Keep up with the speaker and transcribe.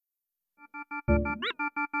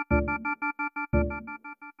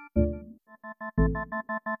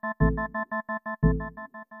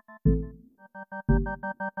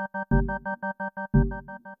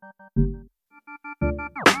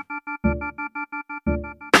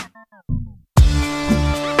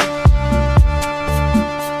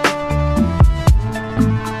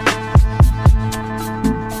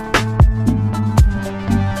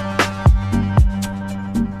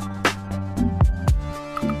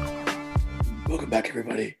Welcome back,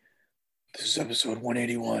 everybody. This is episode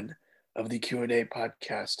 181 of the Q&A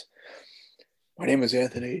podcast. My name is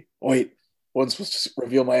Anthony. Wait, wasn't supposed to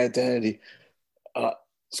reveal my identity.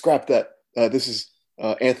 Scrap that. This is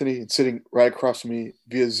Anthony, and sitting right across from me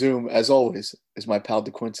via Zoom, as always, is my pal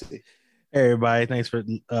DeQuincy. Hey everybody, thanks for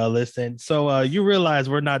listening. So you realize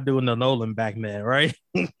we're not doing the Nolan Batman, right?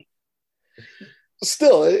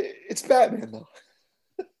 Still, it's Batman, though.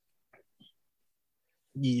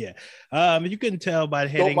 Yeah. You couldn't tell by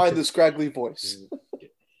Don't mind the scraggly voice.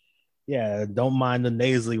 Yeah, don't mind the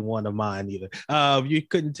nasally one of mine either. You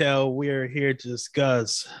couldn't tell we're here to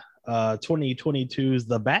discuss 2022's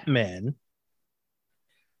The Batman.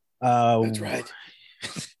 That's right.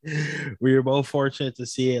 We were both fortunate to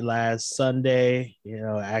see it last Sunday,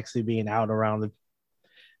 actually being out around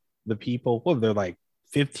the people. What were there, like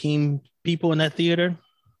 15 people in that theater?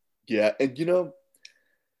 Yeah, and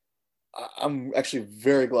I'm actually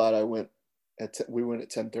very glad I went we went at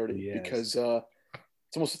 10:30 because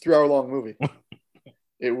it's almost a 3-hour long movie.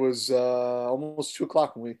 It was almost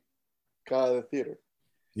 2:00 when we got out of the theater.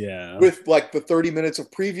 Yeah. With like the 30 minutes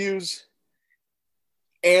of previews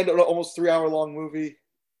and an almost 3-hour long movie.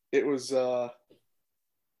 It was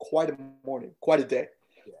quite a morning, quite a day.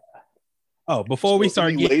 Yeah. Oh, before we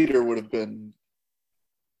start later would have been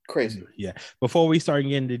crazy. Yeah. Before we start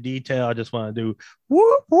getting into detail, I just want to do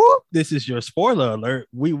whoop whoop. This is your spoiler alert.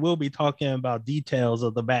 We will be talking about details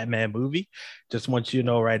of the Batman movie. Just want you to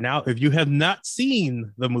know right now, if you have not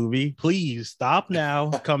seen the movie, please stop now,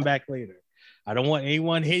 come back later. I don't want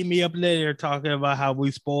anyone hitting me up later talking about how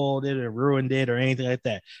we spoiled it or ruined it or anything like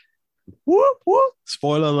that. Whoop whoop.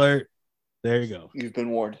 Spoiler alert. There you go. You've been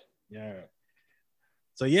warned. Yeah.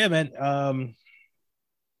 So yeah, man.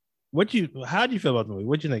 How do you feel about the movie?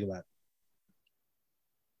 What'd you think about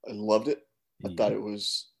it? I loved it. I thought it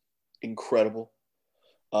was incredible.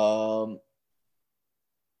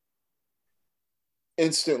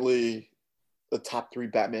 Instantly the top 3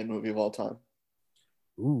 Batman movie of all time.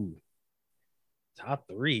 Ooh. Top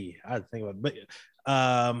 3. I think about it.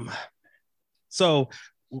 But so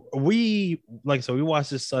we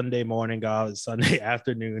watched this Sunday morning, guys, Sunday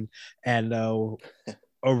afternoon, and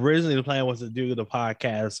originally the plan was to do the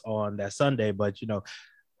podcast on that Sunday, but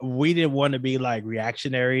we didn't want to be like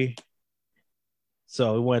reactionary,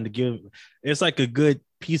 so we wanted to give it's like a good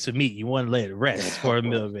piece of meat. You want to let it rest for a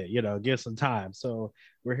little bit, give some time. So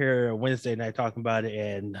we're here Wednesday night talking about it,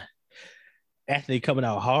 and Anthony coming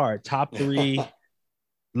out hard. Top 3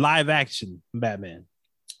 live action Batman.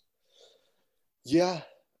 Yeah.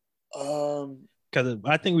 Because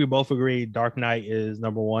I think we both agree Dark Knight is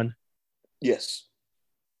number 1. Yes.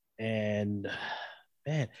 And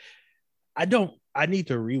man, I need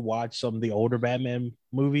to rewatch some of the older Batman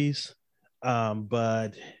movies.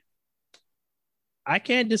 But I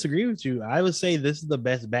can't disagree with you. I would say this is the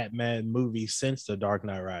best Batman movie since The Dark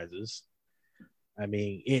Knight Rises. I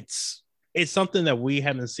mean, it's something that we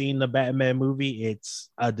haven't seen the Batman movie. It's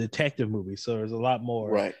a detective movie, so there's a lot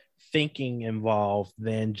more thinking involved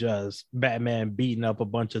than just Batman beating up a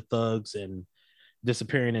bunch of thugs and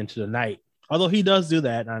disappearing into the night. Although he does do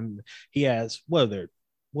that, he has what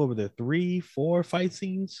were there 3, 4 fight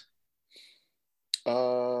scenes?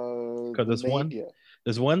 Because there's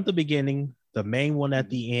one at the beginning, the main one at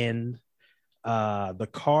the end, the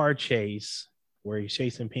car chase where he's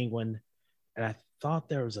chasing Penguin, and I thought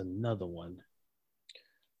there was another one.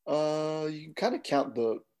 You can kind of count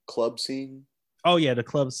the club scene. Oh yeah, the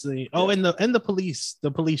club scene. Oh, and the police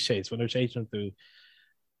chase when they're chasing through.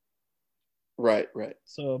 Right.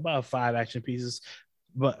 So about 5 action pieces,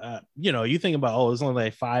 but you think about there's only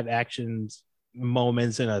like 5 actions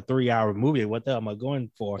moments in a 3-hour movie. What the hell am I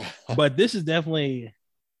going for? But this is definitely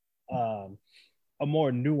a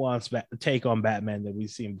more nuanced take on Batman than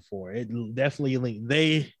we've seen before. It definitely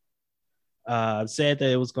they said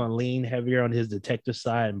that it was going to lean heavier on his detective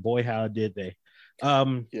side, and boy, how did they?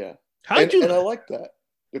 Yeah. And I like that.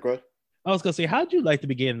 Go ahead. I was gonna say, how'd you like to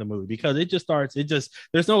begin the movie? Because it just starts,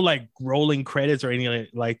 there's no like rolling credits or anything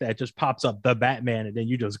like that. It just pops up the Batman, and then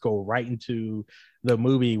you just go right into the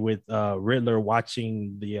movie with Riddler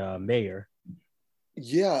watching the mayor.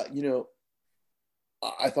 Yeah,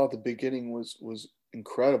 I thought the beginning was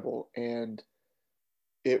incredible, and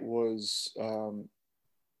it was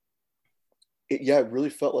it really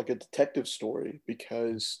felt like a detective story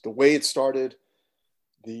because the way it started,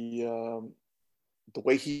 the the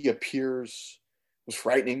way he appears was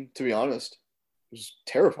frightening, to be honest. It was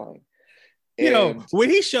terrifying. And when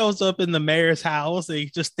he shows up in the mayor's house and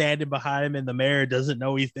he's just standing behind him and the mayor doesn't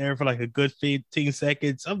know he's there for like a good 15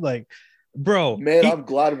 seconds, I'm like, bro, man, I'm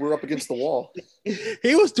glad we're up against the wall.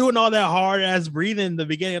 He was doing all that hard ass breathing in the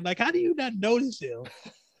beginning. Like, how do you not notice him?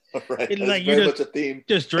 Right. That's like very much a theme.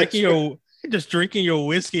 Just drinking your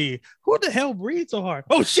whiskey. Who the hell breathes so hard?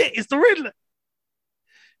 Oh shit, it's the Riddler.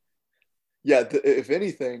 Yeah, if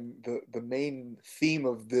anything, the main theme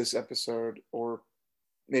of this episode, or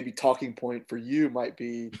maybe talking point for you, might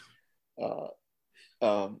be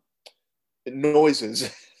um, noises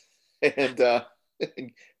and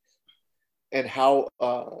and how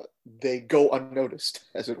they go unnoticed,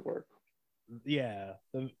 as it were. Yeah,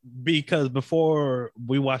 because before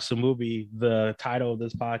we watch the movie, the title of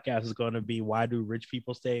this podcast is going to be "Why Do Rich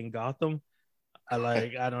People Stay in Gotham?" I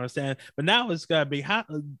don't understand, but now it's got to be how.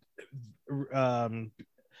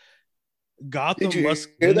 Gotham Did you must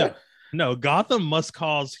hear that? no, Gotham must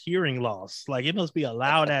cause hearing loss. Like it must be a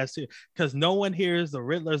loud ass because no one hears the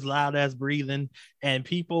Riddler's loud ass breathing, and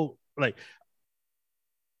people like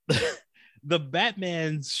the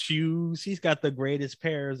Batman's shoes. He's got the greatest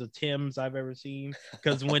pairs of Tims I've ever seen.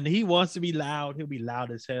 Because when he wants to be loud, he'll be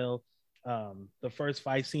loud as hell. The first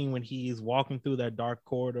fight scene when he's walking through that dark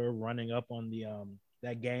corridor, running up on the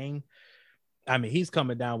that gang. I mean, he's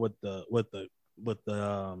coming down with the mug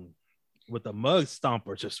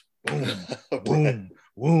stomper, just boom, boom,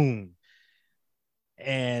 boom,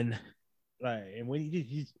 and when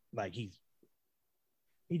he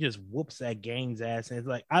just whoops that gang's ass, and it's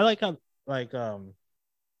like I like how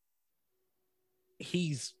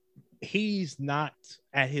he's not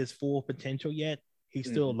at his full potential yet. He's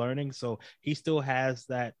still learning, so he still has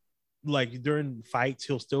that. Like during fights,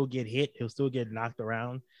 he'll still get hit, he'll still get knocked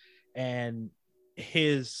around, and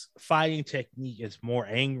his fighting technique is more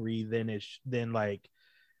angry than like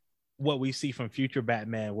what we see from future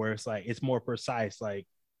Batman, where it's like it's more precise. Like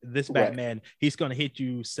this Batman, he's gonna hit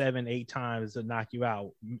you 7-8 times to knock you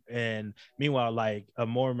out, and meanwhile, like a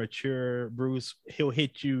more mature Bruce, he'll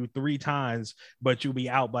hit you 3 times, but you'll be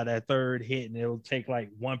out by that third hit, and it'll take like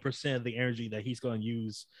 1% of the energy that he's gonna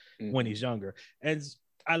use when he's younger. And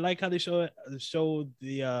I like how they show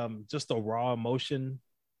the just the raw emotion.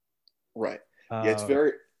 Right. Yeah, it's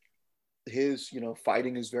very his,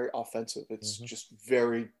 fighting is very offensive. It's just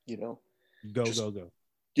very, go.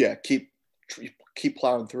 Yeah, keep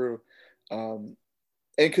plowing through. And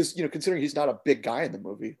because, considering he's not a big guy in the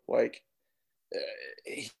movie, like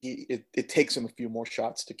it takes him a few more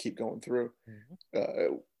shots to keep going through,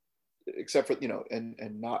 except for,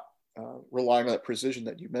 and not relying on that precision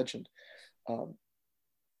that you mentioned.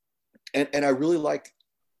 And I really liked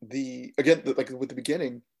like with the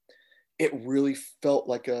beginning, it really felt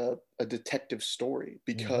like a detective story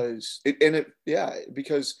because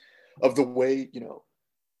because of the way,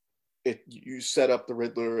 you set up the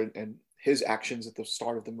Riddler and his actions at the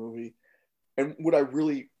start of the movie. And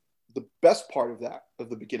the best part of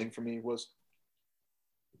the beginning for me was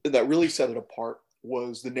that really set it apart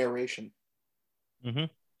was the narration.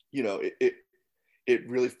 It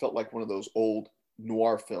really felt like one of those old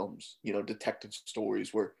noir films, detective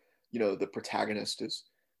stories where, the protagonist is,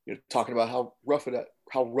 talking about how rough it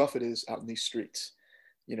is out in these streets.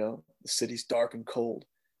 The city's dark and cold.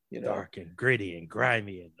 Dark and gritty and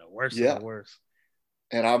grimy and the worst of the worst.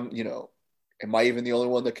 And I'm, am I even the only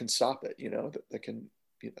one that can stop it? That can,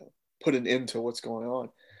 put an end to what's going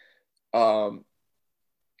on.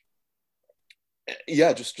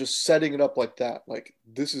 Just setting it up like that. Like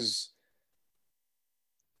this is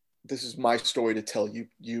my story to tell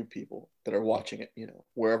you people that are watching it,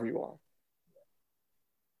 wherever you are.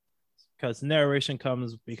 Because narration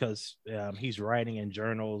comes because he's writing in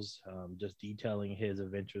journals, just detailing his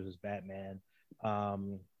adventures as Batman.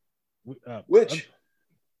 Which,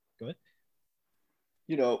 go ahead.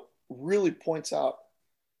 Really points out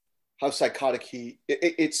how psychotic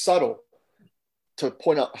it's subtle to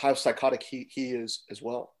point out how psychotic he is as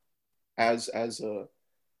well as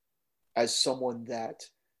someone that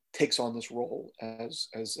takes on this role as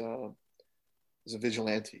a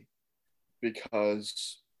vigilante,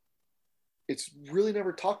 because it's really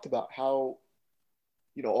never talked about how,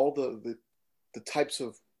 all the types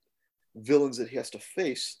of villains that he has to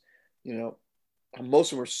face,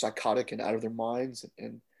 most of them are psychotic and out of their minds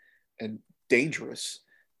and dangerous.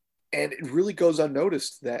 And it really goes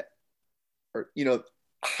unnoticed that, or,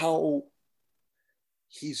 how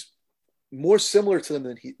he's more similar to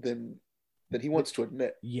them than he wants to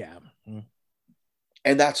admit. Yeah. Mm.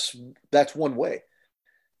 And that's one way,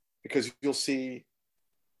 because you'll see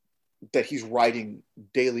that he's writing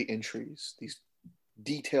daily entries, these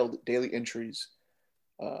detailed daily entries,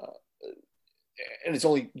 and it's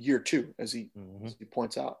only year 2, as he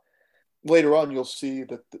points out. Later on, you'll see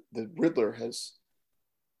that the Riddler has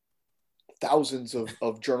thousands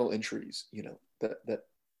of journal entries, that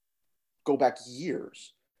go back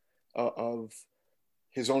years, of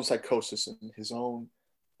his own psychosis and his own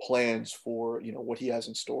plans for, what he has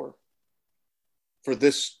in store for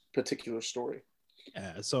this particular story.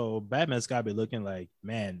 Yeah, so Batman's got to be looking like,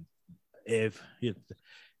 man, if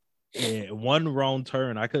one wrong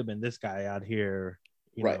turn, I could have been this guy out here,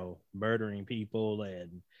 murdering people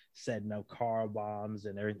and setting up car bombs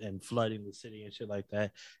and everything, and flooding the city and shit like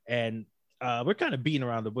that. And we're kind of beating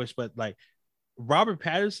around the bush, but like Robert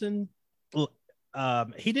Pattinson,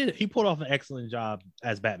 he pulled off an excellent job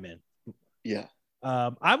as Batman. Yeah.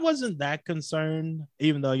 I wasn't that concerned,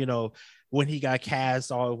 even though, when he got cast,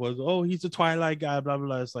 all it was, oh, he's a Twilight guy, blah, blah,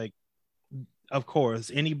 blah. It's like, of course,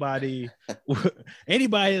 anybody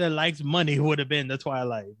that likes money would have been the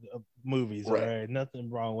Twilight movies, right? Nothing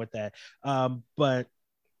wrong with that. But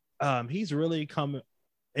he's really come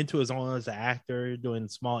into his own as an actor, doing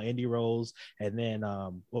small indie roles, and then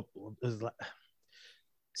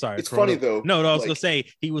sorry, it's funny though. No, I was gonna say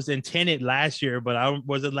he was in Tenet last year, but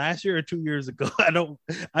was it last year or 2 years ago? I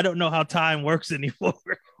don't know how time works anymore.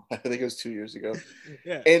 I think it was 2 years ago.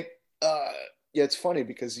 Yeah, and it's funny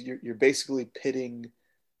because you're basically pitting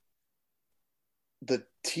the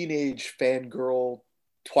teenage fangirl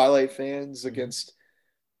Twilight fans against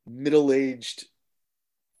middle-aged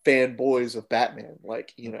fanboys of Batman.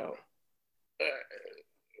 Like,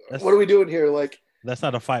 what are we doing here? Like, that's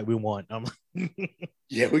not a fight we want.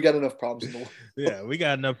 Yeah, we got enough problems in the world. Yeah, we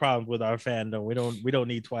got enough problems with our fandom. We don't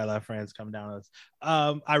need Twilight fans coming down us.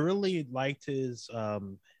 I really liked his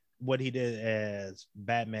what he did as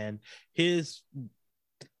Batman. His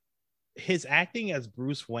acting as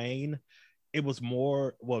Bruce Wayne, it was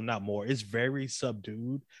not more. It's very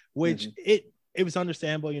subdued, which it was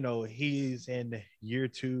understandable. He's in year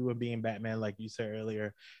 2 of being Batman, like you said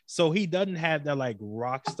earlier, so he doesn't have that like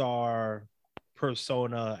rock star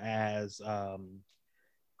persona as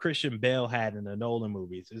Christian Bale had in the Nolan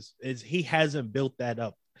movies. Is he hasn't built that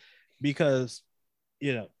up, because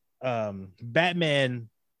Batman,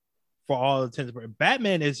 for all intents,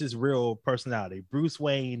 Batman is his real personality. Bruce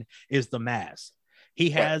Wayne is the mask. He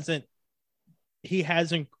hasn't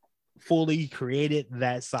fully created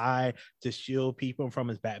that side to shield people from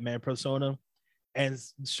his Batman persona, and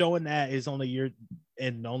showing that is only year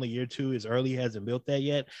 2 is early, hasn't built that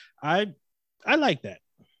yet. I like that.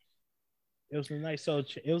 It was a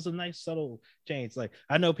nice subtle change. Like,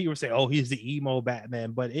 I know people say, "Oh, he's the emo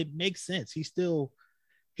Batman," but it makes sense. He's still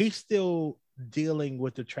dealing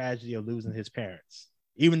with the tragedy of losing his parents,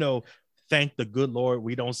 even though, thank the good Lord,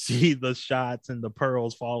 we don't see the shots and the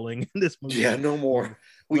pearls falling in this movie. Yeah, no more.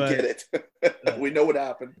 Get it. We know what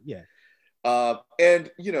happened. Yeah.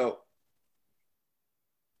 And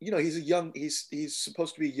he's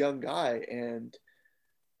supposed to be a young guy, and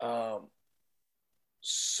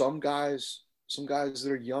some guys that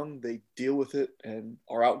are young, they deal with it and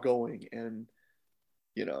are outgoing and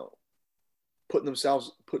putting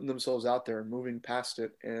themselves out there and moving past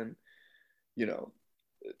it, and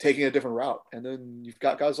taking a different route. And then you've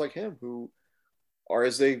got guys like him who are,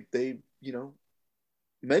 as they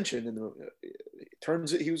mentioned in the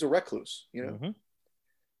turns it, he was a recluse,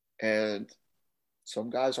 and some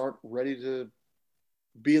guys aren't ready to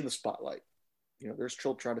be in the spotlight. They're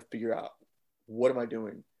still trying to figure out, what am I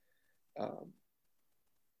doing?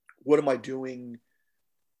 What am I doing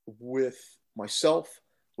with myself,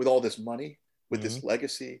 with all this money, with this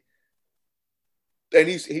legacy? And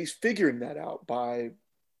he's figuring that out by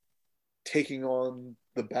taking on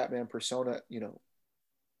the Batman persona,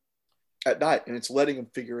 at night, and it's letting him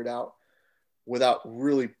figure it out without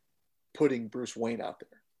really putting Bruce Wayne out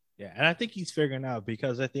there. Yeah, and I think he's figuring out,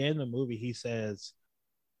 because at the end of the movie, he says,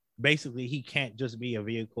 basically, he can't just be a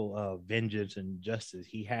vehicle of vengeance and justice.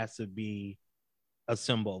 He has to be a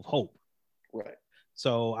symbol of hope. Right.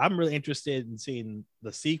 So I'm really interested in seeing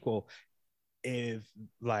the sequel, if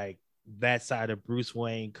like that side of Bruce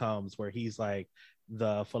Wayne comes, where he's like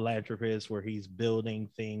the philanthropist, where he's building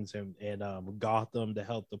things in Gotham to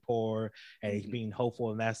help the poor, and he's being hopeful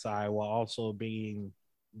on that side, while also being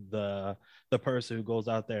the person who goes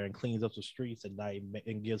out there and cleans up the streets at night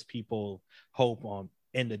and gives people hope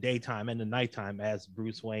in the daytime and the nighttime, as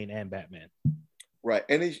Bruce Wayne and Batman. Right.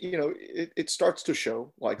 And it starts to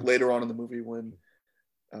show, like later on in the movie, when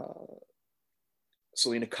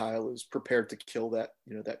Selena Kyle is prepared to kill that,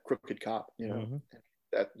 that crooked cop, Mm-hmm.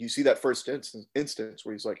 that you see that first instance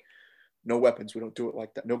where he's like, no weapons, we don't do it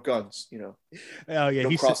like that, no guns, Oh yeah,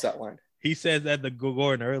 don't cross that line. he says that to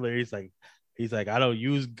Gordon earlier. He's like, I don't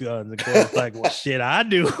use guns. And Gordon's like, well, shit, I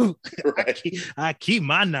do. Right. I keep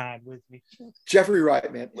my 9 with me. Jeffrey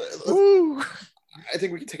Wright, man. Ooh. I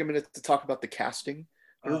think we can take a minute to talk about the casting,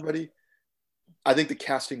 everybody. I think the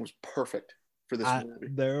casting was perfect for this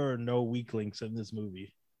movie. There are no weak links in this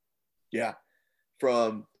movie. Yeah.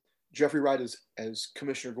 From Jeffrey Wright as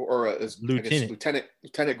Commissioner, or as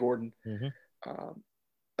Lieutenant Gordon.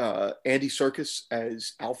 Andy Serkis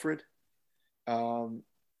as Alfred.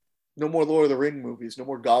 No more Lord of the Ring movies, no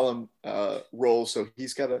more Gollum roles, so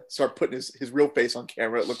he's got to start putting his real face on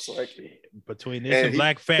camera, it looks like. Between this and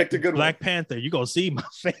Black Panther, you're going to see my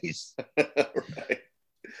face. Right.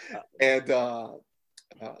 And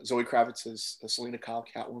Zoe Kravitz as Selena Kyle,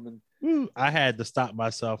 Catwoman. I had to stop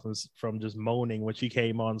myself from just moaning when she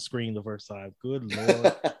came on screen the first time. Good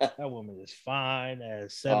Lord. That woman is fine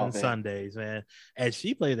as Seven Sundays, man. And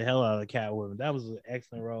she played the hell out of Catwoman. That was an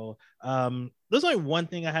excellent role. There's only one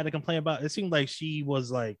thing I had to complain about. It seemed like she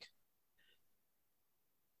was like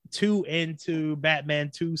too into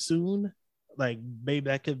Batman too soon. Like maybe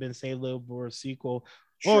that could have been saved a little for a sequel.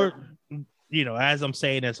 Sure. Or, as I'm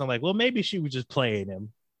saying this, I'm like, well, maybe she was just playing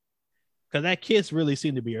him. Because that kiss really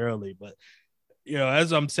seemed to be early, but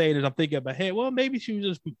as I'm saying it, I'm thinking about, hey, well, maybe she was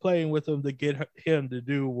just playing with him to get him to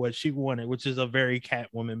do what she wanted, which is a very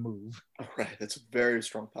Catwoman move. Right, that's a very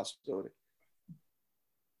strong possibility.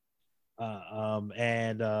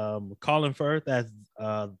 And Colin Firth as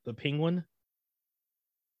the Penguin.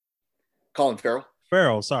 Colin Farrell.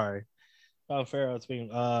 Colin Farrell's being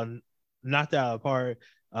knocked out of the park.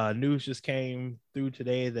 News just came through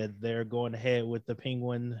today that they're going ahead with the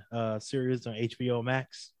Penguin series on HBO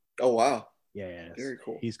Max. Oh wow! Yeah, very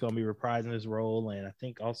cool. He's going to be reprising his role, and I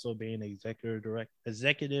think also being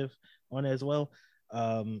executive on it as well.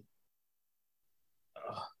 I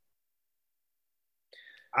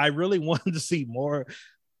really wanted to see more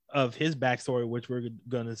of his backstory, which we're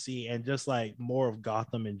going to see, and just like more of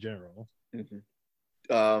Gotham in general.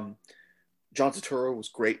 Mm-hmm. John Turturro was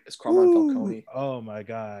great as Carmine Falcone. Oh my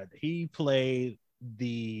God. He played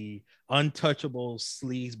the untouchable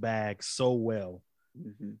sleazebag so well.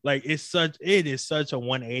 Mm-hmm. Like it is such a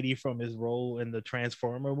 180 from his role in the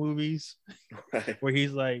Transformer movies, right, where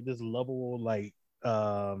he's like this lovable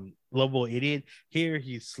idiot. Here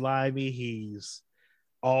he's slimy, he's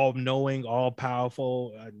all knowing, all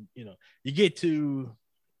powerful. You get to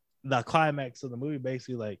the climax of the movie,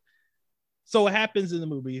 basically like, so what happens in the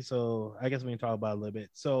movie, so I guess we can talk about it a little bit.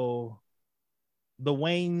 So the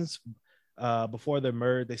Waynes, before they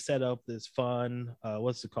merged, they set up this fund,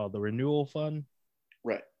 what's it called? The Renewal Fund.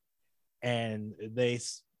 Right. And they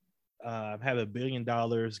have $1 billion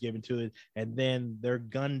given to it, and then they're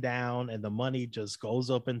gunned down and the money just goes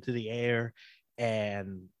up into the air,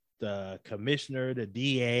 and the commissioner, the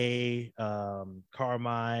DA,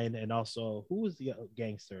 Carmine, and also who was the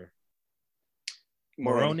gangster?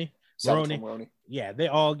 Maroni. Yeah, they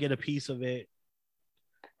all get a piece of it.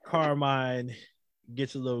 Carmine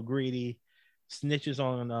gets a little greedy, snitches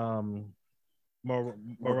on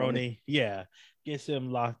Maroni. Yeah, gets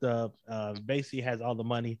him locked up. Basically has all the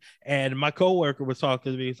money. And my coworker was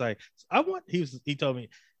talking to me. He's like, he told me,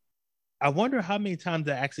 I wonder how many times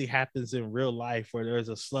that actually happens in real life where there's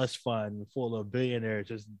a slush fund full of billionaires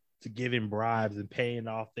just to giving bribes and paying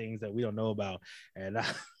off things that we don't know about. And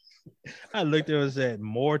I looked at it and said,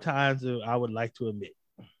 more times than I would like to admit.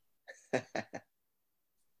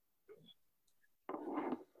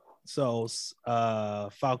 So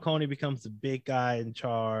Falcone becomes the big guy in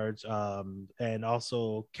charge, and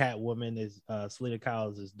also Catwoman is Selena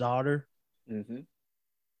Kyle's his daughter,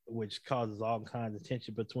 which causes all kinds of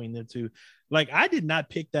tension between them two. Like, I did not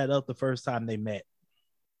pick that up the first time they met.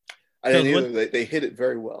 I didn't either. They hit it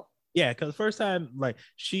very well. Yeah, because the first time, like,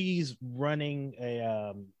 she's running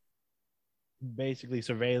a basically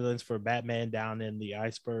surveillance for Batman down in the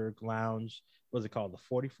Iceberg Lounge. What's it called? The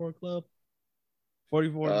 44 Club?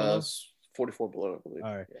 44 Below? 44 Below, I believe.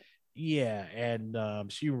 All right. Yeah,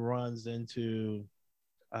 and she runs into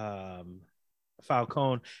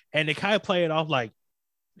Falcone, and they kind of play it off like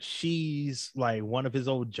she's like one of his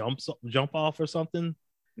old jump off or something.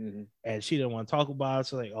 Mm-hmm. And she didn't want to talk about it.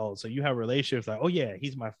 So like, oh, so you have relationships? Like, oh yeah,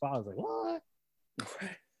 he's my father. Like, what?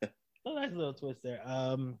 Oh, nice little twist there.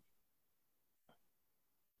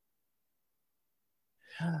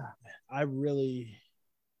 I really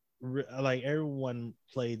like, everyone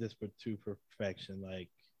played this to perfection. Like,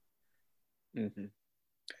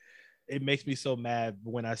 it makes me so mad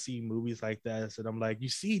when I see movies like that. And I'm like, you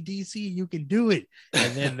see, DC, you can do it.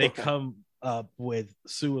 And then they come up with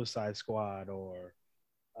Suicide Squad or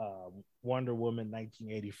Wonder Woman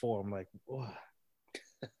 1984. I'm like, what?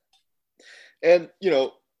 And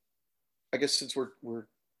I guess since we're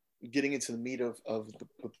getting into the meat of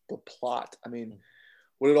the plot, I mean,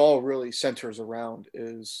 what it all really centers around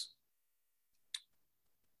is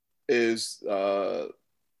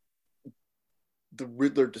the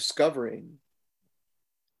Riddler discovering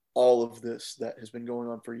all of this that has been going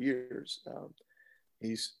on for years.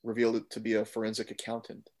 He's revealed it to be a forensic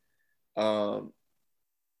accountant. And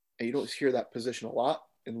you don't hear that position a lot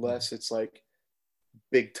unless it's like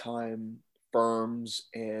big time firms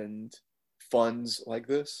and funds like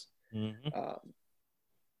this.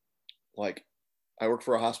 Like I work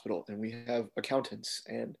for a hospital and we have accountants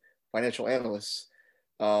and financial analysts,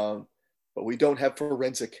 but we don't have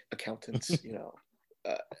forensic accountants.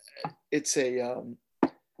 It's it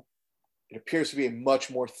appears to be a much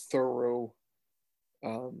more thorough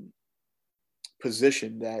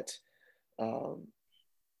position that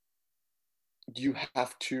you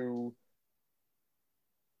have to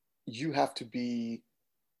be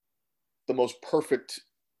the most perfectly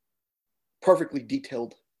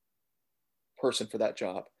detailed person for that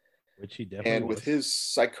job, which he definitely and with his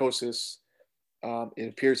psychosis, it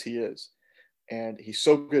appears he is. And he's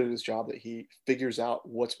so good at his job that he figures out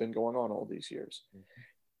what's been going on all these years.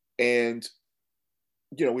 And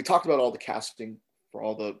we talked about all the casting for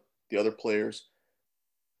all the other players.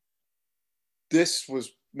 This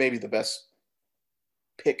was maybe the best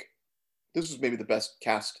pick. This was maybe the best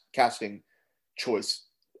casting choice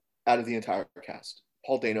out of the entire cast.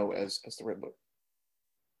 Paul Dano as the Riddler.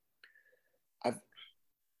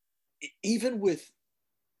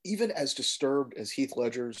 Even as disturbed as Heath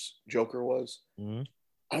Ledger's Joker was, I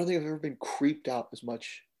don't think I've ever been creeped out as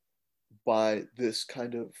much by this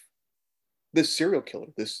serial killer,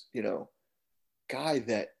 this guy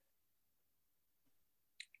that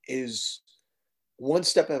is one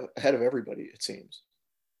step ahead of everybody, it seems.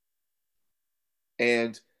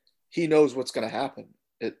 And he knows what's going to happen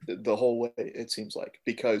the whole way, it seems like,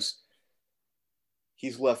 because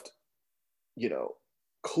he's left,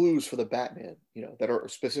 clues for the Batman, that are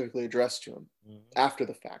specifically addressed to him after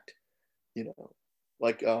the fact,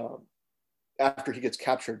 like after he gets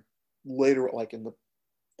captured later, like in the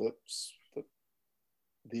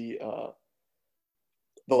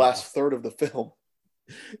last third of the film.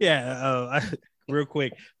 Yeah, real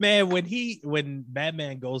quick, man, when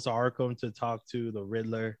Batman goes to Arkham to talk to the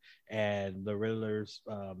Riddler, and the Riddler's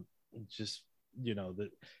just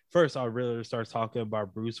first our Riddler starts talking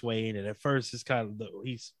about Bruce Wayne, and at first it's kind of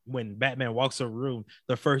when Batman walks in the room,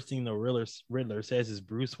 the first thing the Riddler says is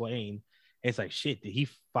Bruce Wayne. It's like, shit, did he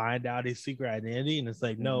find out his secret identity? And it's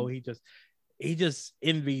like, no, he just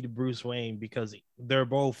envied Bruce Wayne because they're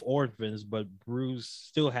both orphans, but Bruce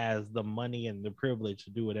still has the money and the privilege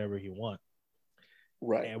to do whatever he wants.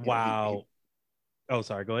 Right. And wow. Oh,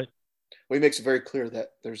 sorry, go ahead. Well, he makes it very clear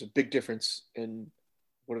that there's a big difference in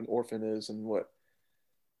what an orphan is and what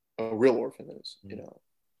a real orphan is.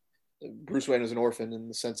 Bruce Wayne is an orphan in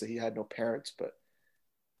the sense that he had no parents, but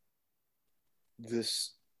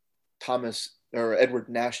this Thomas, or Edward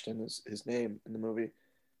Nashton is his name in the movie,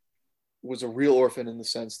 was a real orphan in the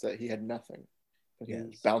sense that he had nothing.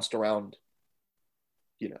 He bounced around,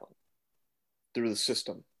 through the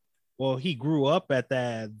system. Well, he grew up at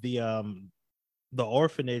the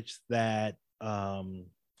orphanage that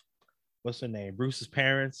what's her name? Bruce's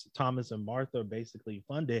parents, Thomas and Martha, basically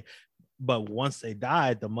funded. But once they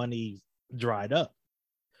died, the money dried up.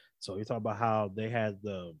 So you talk about how they had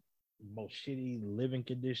the most shitty living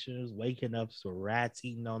conditions, waking up to rats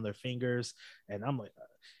eating on their fingers. And I'm like,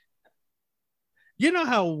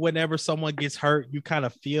 how whenever someone gets hurt, you kind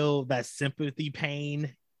of feel that sympathy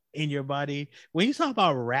pain in your body. When you talk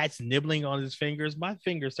about rats nibbling on his fingers, my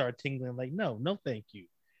fingers start tingling. Like, no, thank you.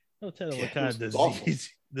 Don't tell them what kind of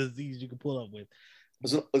disease you can pull up with.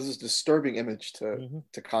 It was a disturbing image to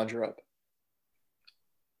conjure up.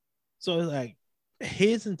 So like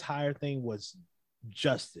his entire thing was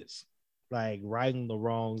justice, like righting the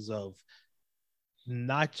wrongs of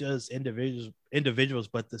not just individuals,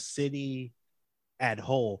 but the city at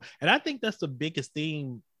whole. And I think that's the biggest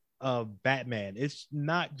theme of Batman. It's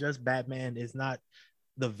not just Batman. It's not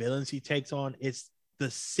the villains he takes on. It's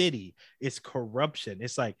the city. It's corruption.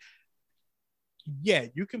 It's like, yeah,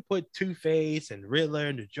 you can put Two-Face and Riddler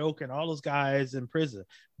and the Joker and all those guys in prison,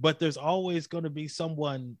 but there's always going to be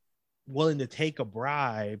someone willing to take a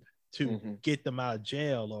bribe to get them out of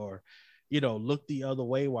jail, or look the other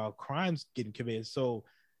way while crimes getting committed. So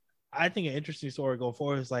I think an interesting story going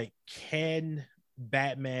forward is like, can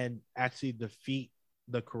Batman actually defeat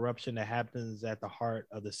the corruption that happens at the heart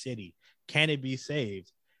of the city? Can it be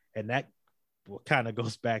saved? And that kind of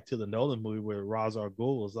goes back to the Nolan movie where Ra's al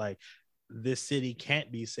Ghul was like, this city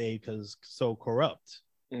can't be saved because it's so corrupt.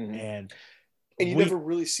 Mm-hmm. And you never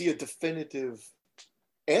really see a definitive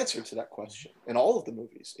answer to that question in all of the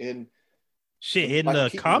movies. In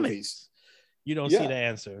the comics, movies, you don't see the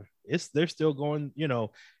answer. They're still going,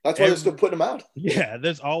 that's why they're still putting them out. Yeah,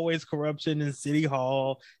 there's always corruption in City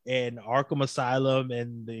Hall and Arkham Asylum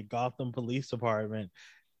and the Gotham Police Department.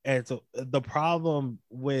 And so the problem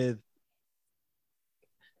with,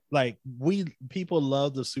 like, people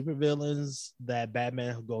love the supervillains that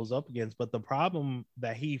Batman goes up against, but the problem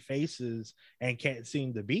that he faces and can't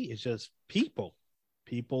seem to beat is just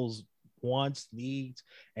people's wants, needs,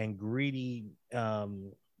 and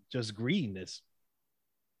just greediness.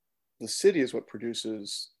 The city is what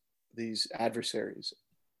produces these adversaries.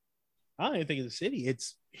 I don't even think it's the city,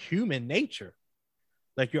 it's human nature.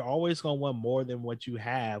 Like, you're always going to want more than what you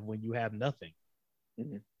have when you have nothing.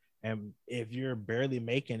 Mm-hmm. And if you're barely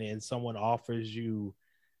making it and someone offers you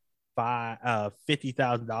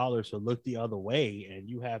 $50,000 to look the other way, and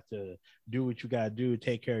you have to do what you got to do,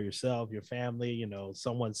 take care of yourself, your family,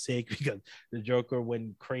 someone's sick because the Joker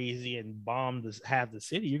went crazy and bombed half the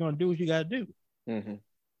city, you're going to do what you got to do. Mm-hmm.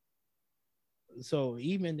 So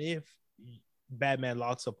even if Batman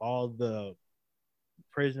locks up all the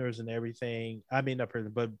prisoners and everything, I mean, not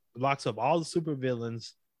prison, but locks up all the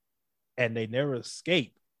supervillains and they never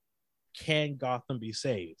escape, can Gotham be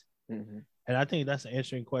saved? Mm-hmm. And I think that's an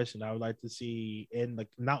interesting question I would like to see in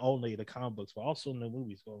not only the comic books, but also in the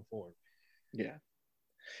movies going forward. Yeah.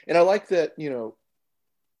 And I like that,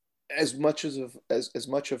 as much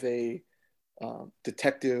of a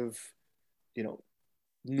detective,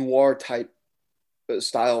 noir type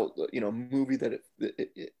style, movie that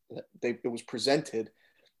it was presented,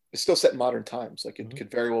 it's still set in modern times. Like, it mm-hmm.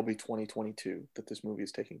 could very well be 2022 that this movie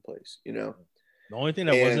is taking place, The only thing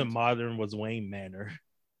that wasn't modern was Wayne Manor.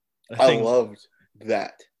 I loved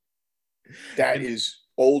that. That is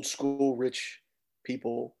old school, rich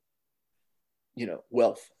people,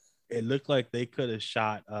 wealth. It looked like they could have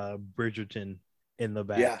shot Bridgerton in the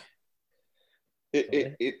back. Yeah.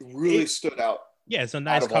 It really stood out. Yeah, it's a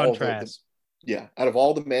nice contrast. Out of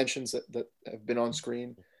all the mansions that have been on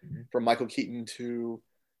screen, mm-hmm. from Michael Keaton to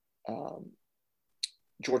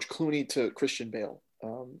George Clooney to Christian Bale,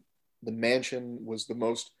 the mansion was the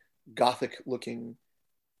most gothic looking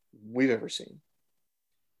we've ever seen.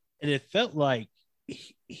 And it felt like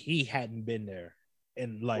he hadn't been there.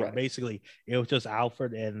 And basically it was just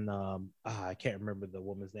Alfred and I can't remember the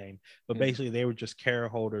woman's name, but mm-hmm. basically they were just care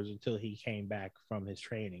holders until he came back from his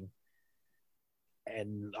training.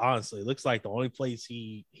 And honestly, it looks like the only place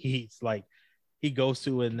he goes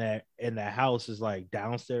to in that house is like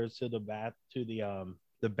downstairs to the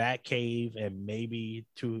bat cave and maybe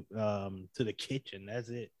to the kitchen. That's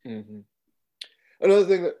it. Mm-hmm. Another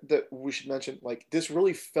thing that we should mention, like, this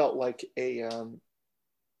really felt like a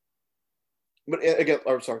but again,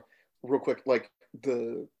 I'm sorry, real quick, like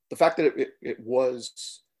the fact that it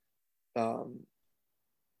was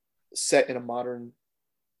set in a modern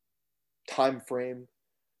time frame,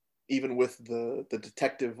 even with the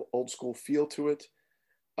detective old school feel to it.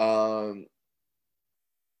 I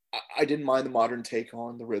didn't mind the modern take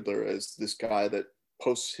on the Riddler as this guy that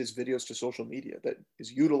posts his videos to social media, that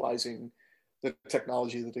is utilizing the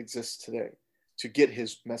technology that exists today to get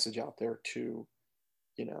his message out there to,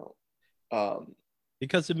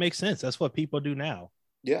 because it makes sense. That's what people do now.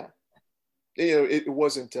 Yeah. It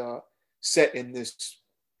wasn't set in this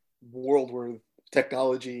world where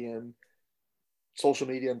technology and social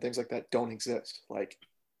media and things like that don't exist. Like,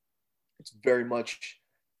 it's very much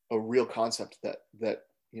a real concept that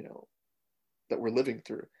we're living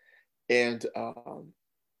through. And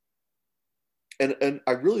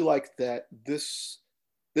I really like that this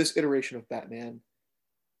iteration of Batman,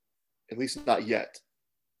 at least not yet,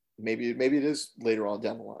 maybe it is later on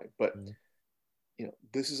down the line, but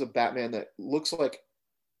this is a Batman that looks like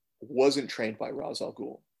wasn't trained by Ra's al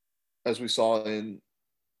Ghul, as we saw in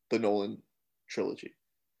the Nolan trilogy.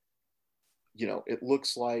 It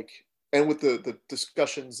looks like, and with the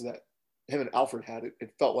discussions that him and Alfred had,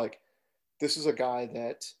 it felt like this is a guy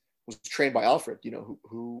that was trained by Alfred,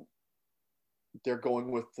 who they're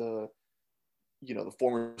going with the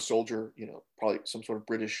former soldier, probably some sort of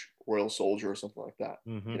British royal soldier or something like that,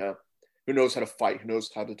 mm-hmm. Who knows how to fight, who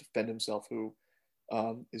knows how to defend himself, who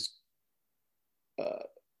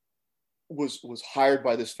was hired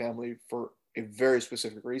by this family for a very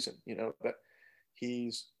specific reason, that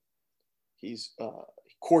he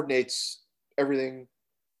coordinates everything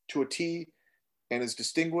to a T and is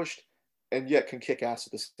distinguished, and yet can kick ass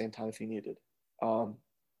at the same time if he needed.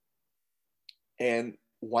 And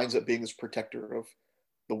winds up being this protector of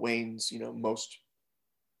the Waynes, most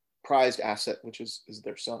prized asset, which is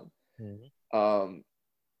their son. Mm-hmm.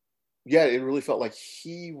 Yeah, it really felt like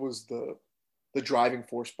he was the driving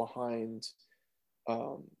force behind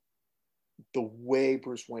the way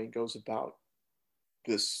Bruce Wayne goes about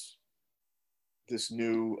this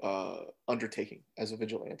new undertaking as a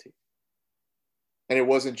vigilante. And it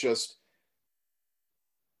wasn't just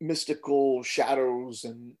mystical shadows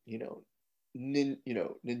and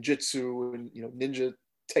ninjutsu and ninja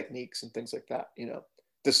techniques and things like that.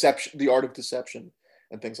 Deception, the art of deception,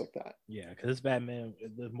 and things like that. Yeah, because this Batman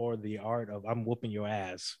is more the art of I'm whooping your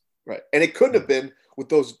ass. Right, and it couldn't have been with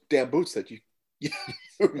those damn boots that you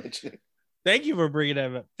were mentioning. Thank you for bringing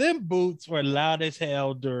that up. Them boots were loud as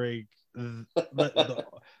hell during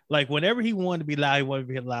like whenever he wanted to be loud, he wanted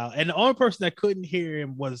to be loud. And the only person that couldn't hear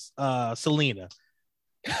him was Selena.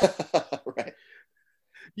 Right.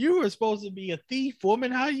 You were supposed to be a thief,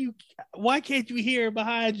 woman. Why can't you hear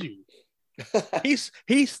behind you?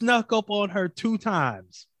 He snuck up on her 2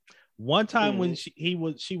 times. One time when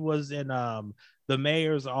she was in the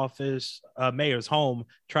mayor's office, mayor's home,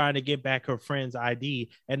 trying to get back her friend's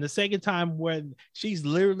ID, and the second time when she's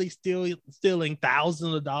literally stealing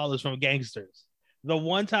thousands of dollars from gangsters. The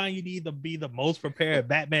one time you need to be the most prepared,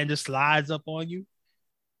 Batman just slides up on you.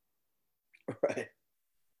 Right.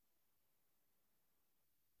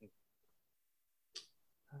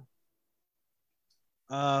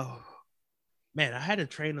 Man, I had a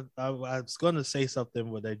train. I was going to say something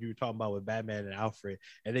that you were talking about with Batman and Alfred,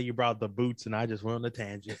 and then you brought the boots, and I just went on a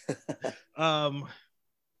tangent.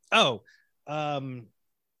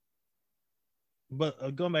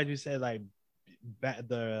 But going back, you said like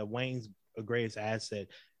the Wayne's greatest asset.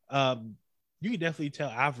 You can definitely tell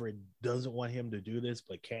Alfred doesn't want him to do this,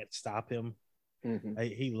 but can't stop him. Mm-hmm.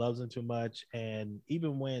 He loves him too much, and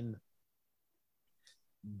even when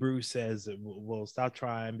Bruce says, well, stop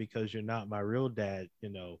trying because you're not my real dad,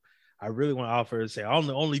 I really want to offer to say, I'm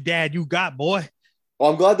the only dad you got, boy.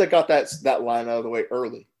 Well, I'm glad they got that line out of the way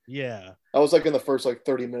early. Yeah. I was like in the first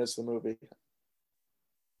 30 minutes of the movie.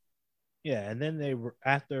 Yeah, and then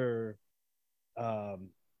after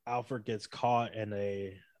Alfred gets caught in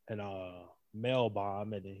a mail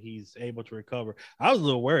bomb and he's able to recover. I was a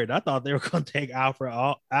little worried. I thought they were going to take Alfred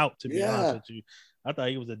out, to be honest with you. I thought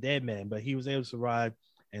he was a dead man, but he was able to survive.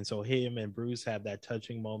 And so him and Bruce have that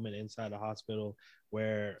touching moment inside the hospital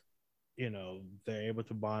where, they're able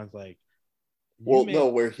to bond like.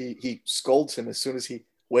 Where he scolds him as soon as he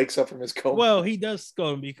wakes up from his coma. Well, he does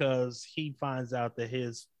scold him because he finds out that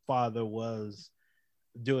his father was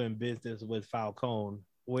doing business with Falcone,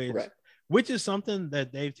 which is something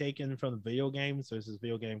that they've taken from the video games. There's this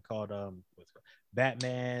video game called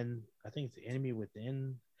Batman, I think it's The Enemy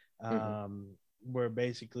Within, where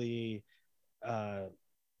basically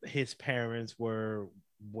his parents were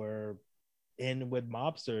in with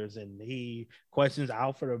mobsters, and he questions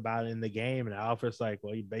Alfred about it in the game, and Alfred's like,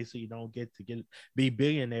 well, you basically don't get to be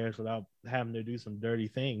billionaires without having to do some dirty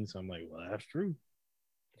things. So I'm like, well, that's true.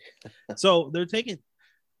 So they're taking,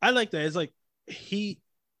 I like that. It's like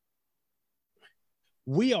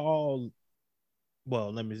let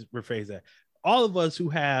me rephrase that. All of us who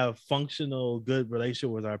have functional, good relationship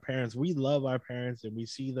with our parents, we love our parents and we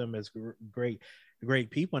see them as great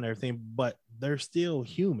people and everything, but they're still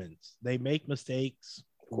humans. They make mistakes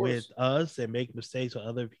with us. They make mistakes with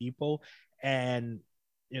other people. And,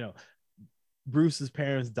 Bruce's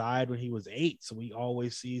parents died when he was 8. So we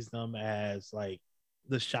always sees them as like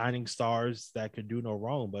the shining stars that could do no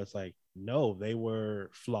wrong. But it's like, no, they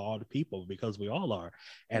were flawed people because we all are.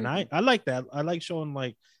 And I like that. I like showing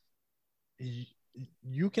like,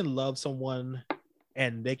 you can love someone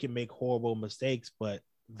and they can make horrible mistakes, but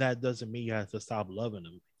that doesn't mean you have to stop loving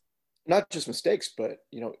them. Not just mistakes, but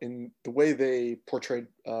in the way they portrayed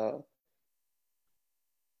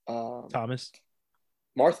Thomas,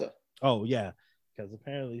 Martha. Oh yeah, because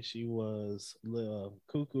apparently she was a little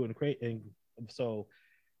cuckoo and crazy, and so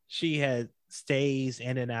she had stays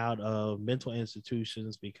in and out of mental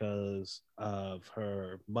institutions because of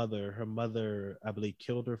her mother. Her mother, I believe,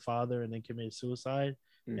 killed her father and then committed suicide,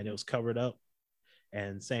 and it was covered up.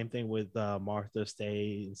 And same thing with Martha,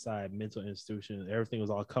 stay inside mental institution. Everything was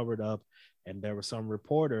all covered up, and there was some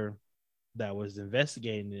reporter that was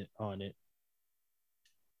investigating on it,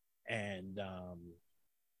 and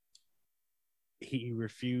he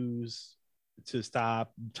refused to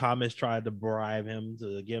stop. Thomas tried to bribe him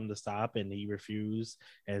to get him to stop, and he refused.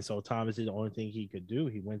 And so Thomas did the only thing he could do.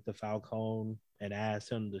 He went to Falcone and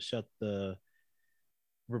asked him to shut the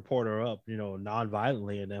reporter up,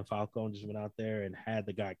 non-violently, and then Falcone just went out there and had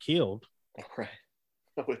the guy killed. Right.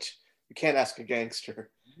 Which you can't ask a gangster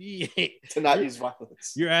Yeah. to not use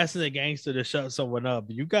violence. You're asking a gangster to shut someone up.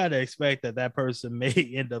 You got to expect that person may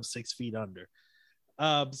end up 6 feet under.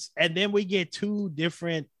 And then we get two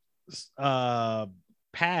different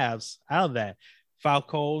paths out of that.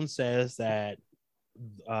 Falcone says that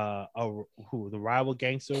the rival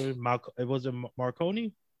gangster, it was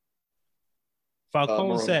Marconi.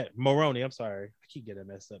 Falcone said Moroni. I'm sorry, I keep getting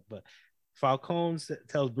messed up, but Falcone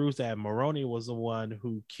tells Bruce that Moroni was the one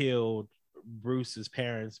who killed Bruce's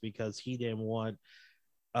parents because he didn't want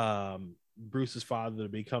Bruce's father to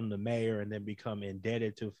become the mayor and then become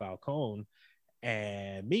indebted to Falcone.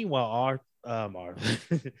 And meanwhile,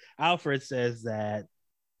 Alfred says that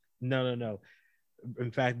no.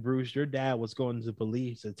 In fact, Bruce, your dad was going to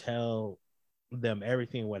police to tell them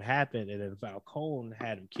everything what happened, and then Falcone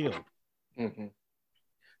had him killed. Mm-hmm.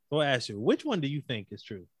 So I ask you, which one do you think is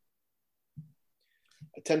true?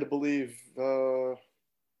 I tend to believe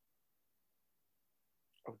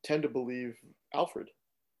Alfred.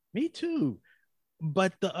 Me too,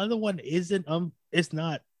 but the other one isn't. It's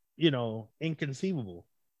not. Inconceivable.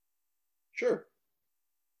 Sure.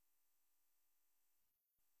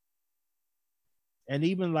 And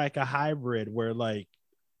even like a hybrid where like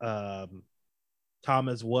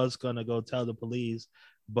Thomas was gonna go tell the police,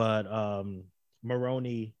 but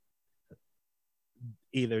Moroni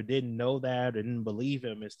either didn't know that or didn't believe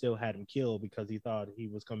him and still had him killed because he thought he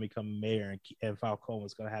was going to become mayor and Falcone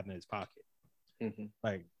was going to have him in his pocket. Mm-hmm.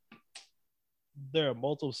 Like, there are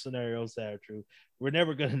multiple scenarios that are true. We're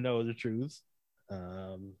never going to know the truth.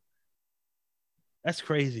 That's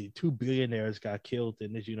crazy. 2 billionaires got killed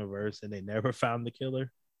in this universe and they never found the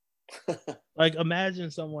killer. Like,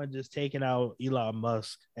 imagine someone just taking out Elon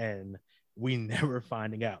Musk and we never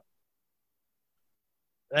finding out.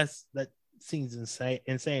 That seems insane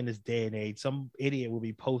in this day and age. Some idiot will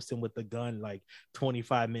be posting with the gun like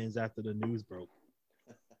 25 minutes after the news broke.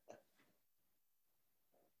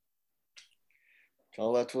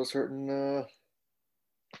 Tell that to a certain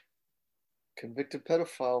convicted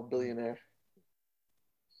pedophile billionaire.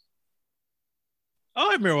 Oh,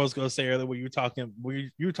 I remember what I was going to say earlier when you were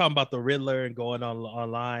talking about the Riddler and going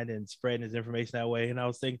online and spreading his information that way. And I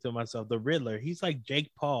was thinking to myself, the Riddler, he's like Jake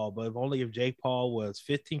Paul, but only if Jake Paul was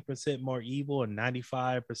 15% more evil and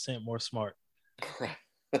 95% more smart. Right.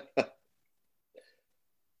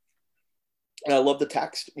 And I love the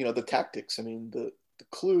tactics. I mean, the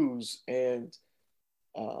clues and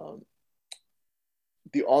the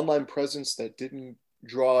online presence that didn't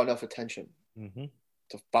draw enough attention. Mm-hmm.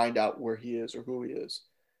 To find out where he is or who he is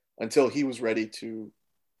until he was ready to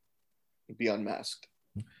be unmasked.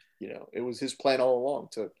 It was his plan all along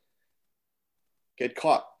to get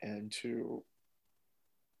caught and to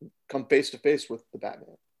come face to face with the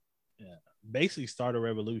Batman. Yeah. Basically start a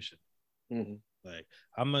revolution. Mm-hmm. Like,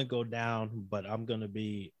 I'm going to go down, but I'm going to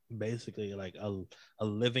be basically like a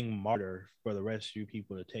living martyr for the rest of you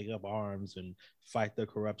people to take up arms and fight the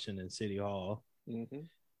corruption in City Hall. Mm-hmm.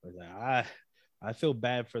 I feel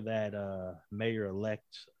bad for that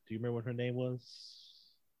mayor-elect. Do you remember what her name was?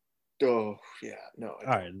 Oh, yeah. No. All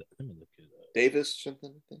right, let me look it up. Davis something,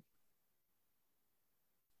 I think.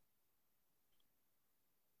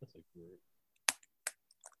 That's a great.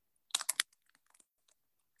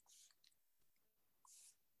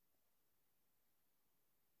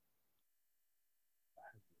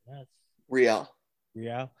 That's Real.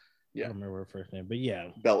 Yeah. I don't remember her first name, but yeah.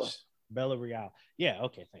 Bella Real. Yeah,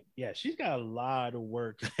 okay, yeah, she's got a lot of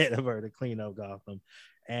work ahead of her to clean up Gotham.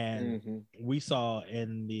 And we saw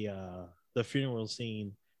in the funeral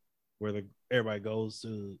scene where everybody goes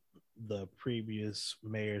to the previous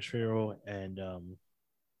mayor's funeral, and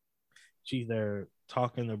she's there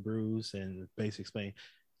talking to Bruce and basically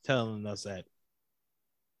telling us that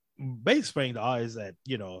basically the odds that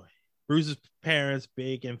Bruce's parents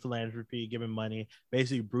big in philanthropy, giving money.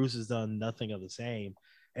 Basically, Bruce has done nothing of the same.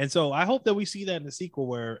 And so I hope that we see that in the sequel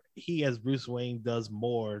where he, as Bruce Wayne, does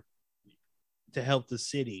more to help the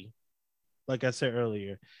city. Like I said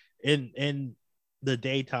earlier, in the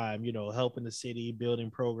daytime, helping the city,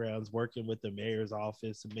 building programs, working with the mayor's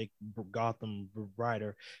office to make Gotham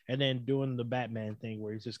brighter, and then doing the Batman thing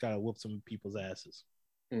where he's just got to whoop some people's asses.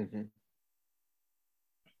 Mm-hmm.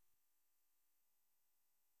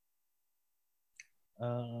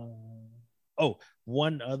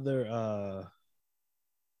 One other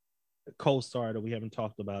co-star that we haven't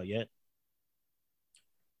talked about yet.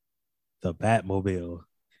 The Batmobile.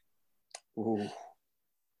 Ooh.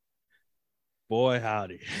 Boy,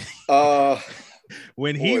 howdy.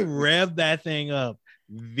 When he revved that thing up,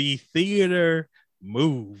 the theater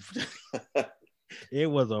moved. It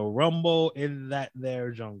was a rumble in that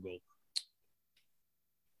there jungle.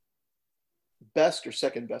 Best or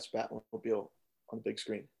second best Batmobile on the big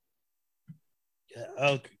screen? Yeah,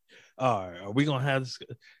 okay. All right. Are we gonna have this?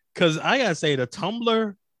 Because I gotta say, the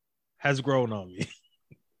Tumbler has grown on me.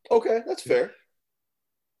 Okay, that's fair.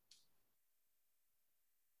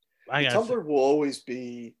 The Tumbler will always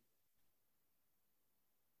be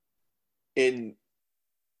in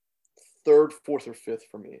third, fourth, or fifth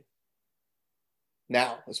for me.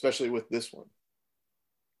 Now, especially with this one.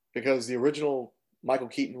 Because the original Michael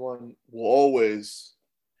Keaton one will always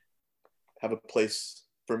have a place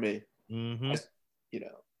for me. Mm-hmm.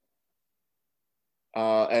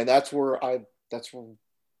 And that's where I'm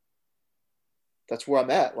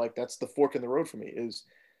at. Like, that's the fork in the road for me. Is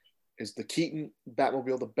the Keaton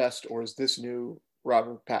Batmobile the best, or is this new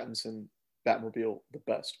Robert Pattinson Batmobile the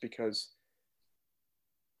best? Because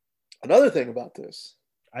another thing about this,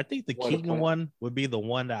 I think the Keaton one would be the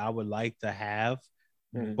one that I would like to have,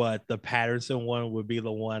 but the Patterson one would be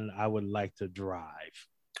the one I would like to drive.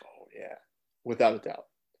 Oh, yeah. Without a doubt.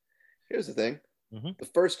 Here's the thing. The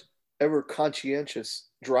first ever conscientious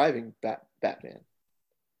driving Batman.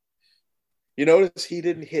 You notice he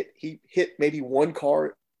hit maybe one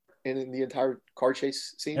car in the entire car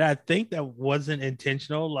chase scene. And I think that wasn't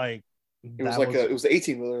intentional. Like, it was the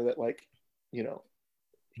 18-wheeler that, like,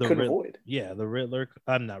 couldn't avoid. Yeah, the Riddler.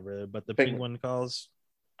 I'm not Riddler, but the Penguin calls.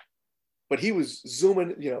 But he was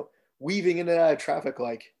zooming, weaving in and out of traffic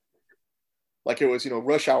like it was,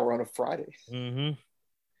 rush hour on a Friday. Mm-hmm.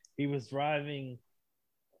 He was driving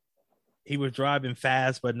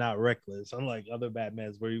fast, but not reckless. Unlike other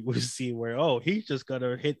Batmans where you would see he's just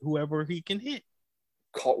gonna hit whoever he can hit.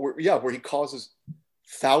 Where he causes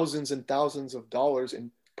thousands and thousands of dollars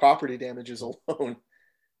in property damages alone,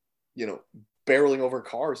 barreling over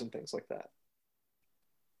cars and things like that.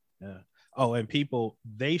 Yeah. Oh, and people,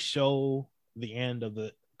 they show the end of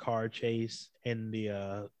the car chase in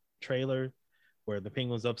the trailer where the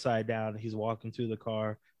Penguin's upside down. He's walking through the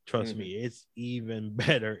car. Trust me, it's even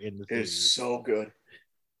better in the theater. It's so good.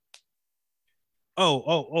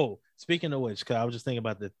 Oh. Speaking of which, because I was just thinking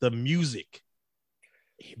about the music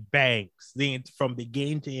bangs from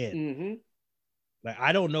beginning to end. Like,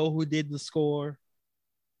 I don't know who did the score.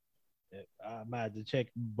 I might have to check,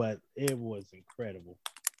 but it was incredible.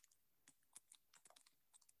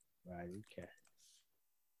 Right, okay.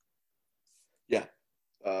 Yeah.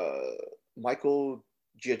 Michael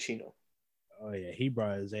Giacchino. Oh, yeah, he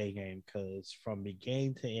brought his A game because from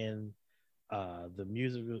beginning to end, the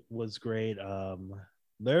music was great.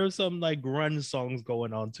 There's some like grunge songs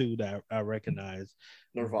going on too that I recognize.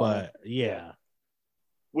 Nirvana. But yeah.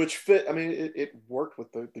 Which fit, I mean, it worked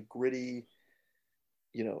with the gritty,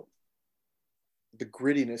 the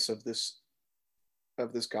grittiness of this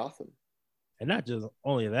Gotham. And not just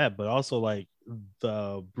only that, but also like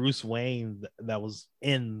the Bruce Wayne that was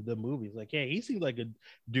in the movies. Like, yeah, he seems like a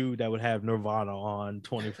dude that would have Nirvana on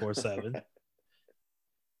 24/7.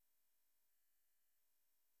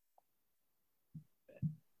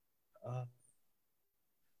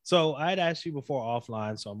 So I'd asked you before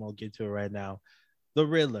offline, so I'm gonna get to it right now. The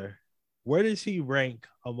Riddler, where does he rank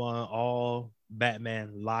among all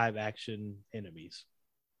Batman live action enemies?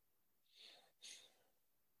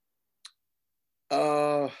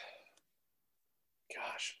 Gosh.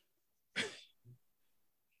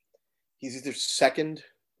 He's either second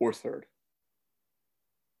or third.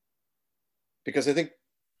 Because I don't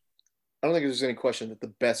think there's any question that the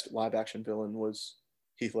best live action villain was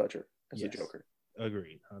Heath Ledger as the Joker.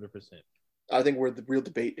 Agreed, 100%. I think where the real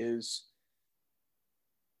debate is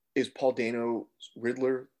Paul Dano's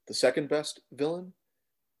Riddler the second best villain?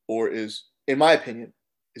 Or is, in my opinion,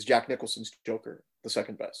 is Jack Nicholson's Joker the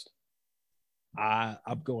second best?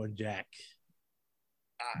 I'm going Jack.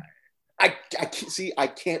 I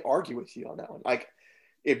can't argue with you on that one. Like,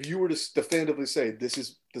 if you were to definitively say this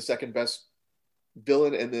is the second best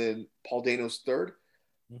villain and then Paul Dano's third,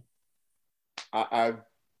 I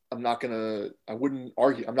wouldn't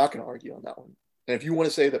argue. I'm not gonna argue on that one. And if you want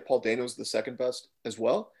to say that Paul Dano's the second best as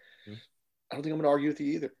well, I don't think I'm gonna argue with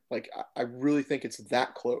you either. Like, I really think it's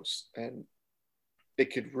that close, and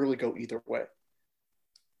it could really go either way.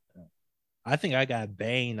 I think I got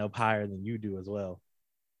Bane up higher than you do as well.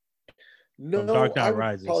 No, Dark Knight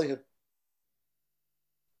Rises. Probably have.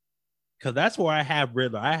 Because that's where I have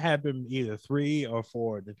Riddler. I have him either 3 or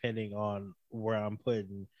 4, depending on where I'm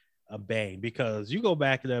putting a Bane. Because you go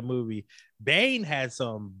back to that movie, Bane had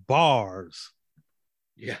some bars.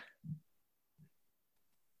 Yeah.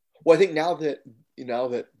 Well, I think now that now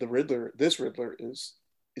that this Riddler is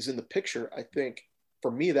in the picture, I think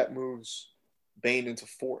for me that moves Bane into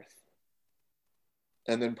fourth,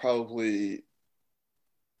 and then probably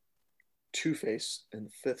Two-Face in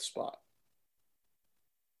the fifth spot.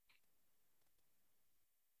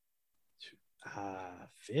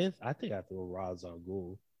 Fifth, I think I threw Ra's al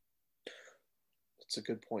Ghul. That's a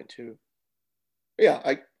good point too.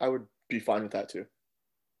 Yeah, I would be fine with that too.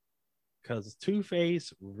 Because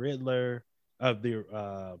Two-Face, Riddler of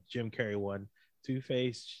the Jim Carrey one,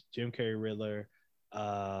 Two-Face, Jim Carrey, Riddler,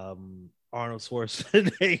 Arnold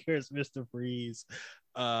Schwarzenegger's Mr. Freeze,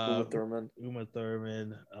 Uma Thurman.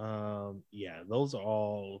 Yeah, those are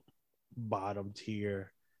all bottom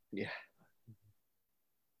tier. Yeah.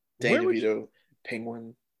 Danny DeVito,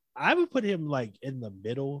 Penguin. I would put him like in the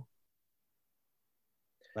middle.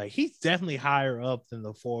 Like he's definitely higher up than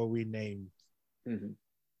the four we named. Mm-hmm.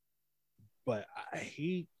 But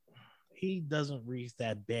he doesn't reach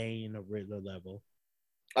that Bane or Riddler level.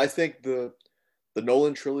 I think the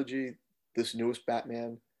Nolan trilogy, this newest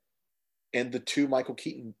Batman, and the two Michael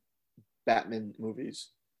Keaton Batman movies,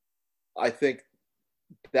 I think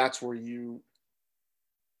that's where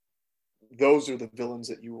those are the villains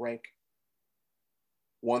that you rank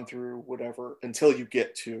 1 through whatever until you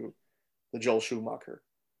get to the Joel Schumacher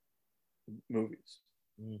movies.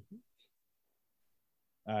 Mm-hmm.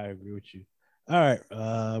 I agree with you. All right,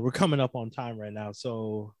 we're coming up on time right now,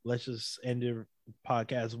 so let's just end the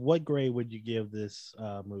podcast. What grade would you give this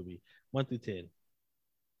movie? 1 through 10.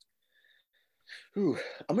 Ooh,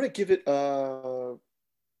 I'm gonna give it yeah,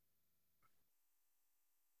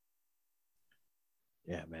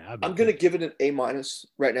 man. I'm gonna give it an A-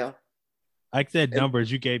 right now. I said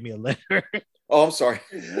numbers. You gave me a letter. Oh, I'm sorry.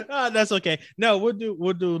 That's okay. No,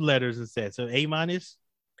 we'll do letters instead. So A-.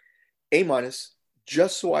 A-,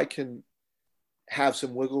 just so I can have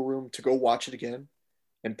some wiggle room to go watch it again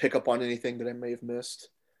and pick up on anything that I may have missed.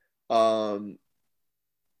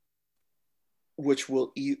 Which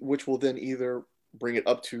will then either bring it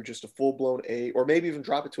up to just a full-blown A, or maybe even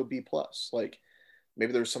drop it to a B+. Like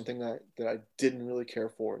maybe there's something that I didn't really care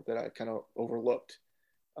for that I kind of overlooked.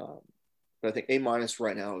 But I think A-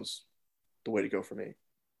 right now is the way to go for me.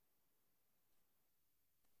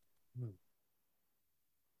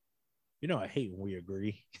 You know, I hate when we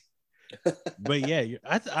agree. But yeah,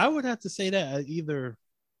 I would have to say that either,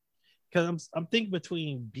 because I'm thinking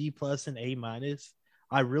between B+ and A-.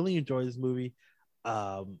 I really enjoy this movie.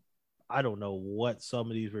 I don't know what some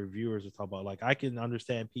of these reviewers are talking about. Like, I can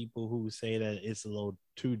understand people who say that it's a little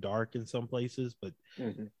too dark in some places, but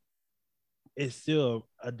it's still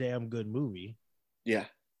a damn good movie. Yeah.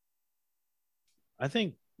 I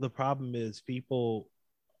think the problem is people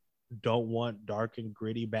don't want dark and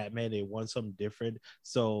gritty Batman. They want something different.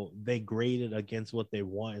 So they grade it against what they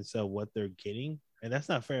want instead of what they're getting. And that's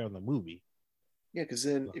not fair on the movie. Yeah, because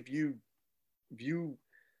then if you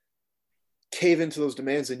cave into those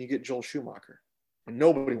demands, then you get Joel Schumacher. And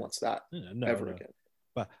nobody wants that ever again.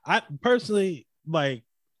 But I personally, like,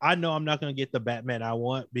 I know I'm not going to get the Batman I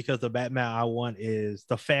want, because the Batman I want is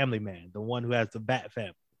the family man, the one who has the Bat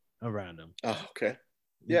family around him. Oh, okay.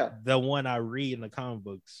 Yeah. The one I read in the comic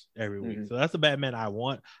books every week. So that's the Batman I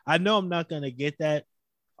want. I know I'm not going to get that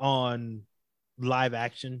on live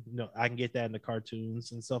action. You know, I can get that in the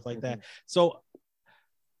cartoons and stuff like that. So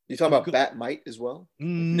you talking about Bat-Mite as well?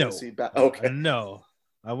 No. Okay. No.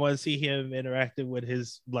 I want to see him interacting with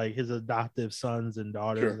his adoptive sons and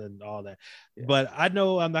daughters and all that. Yeah. But I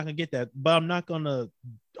know I'm not gonna get that. But I'm not gonna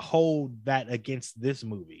hold that against this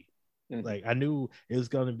movie. Like, I knew it was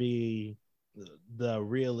gonna be the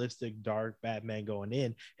realistic dark Batman going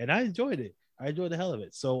in, and I enjoyed it. I enjoyed the hell of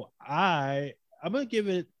it. So I'm gonna give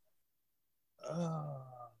it. Oh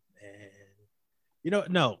man,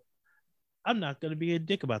 no, I'm not gonna be a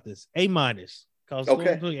dick about this. A-. Cause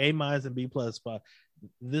between A- and B+, but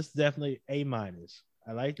this definitely A-. I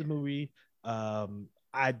like the movie. I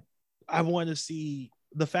want to see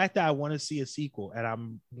the fact that I want to see a sequel, and I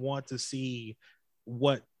want to see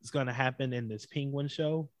what's going to happen in this Penguin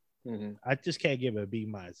show. I just can't give it a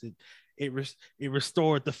B-. It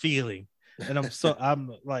restored the feeling, and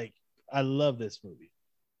I'm like, I love this movie.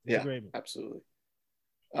 It's a great movie. Absolutely.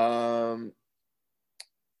 Are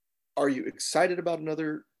you excited about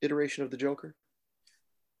another iteration of the Joker?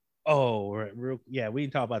 Oh, yeah, we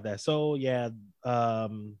can talk about that. So yeah,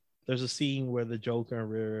 there's a scene where the Joker and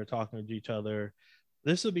Riddler are talking to each other.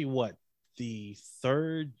 This will be what, the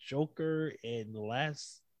third Joker in the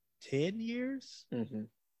last 10 years?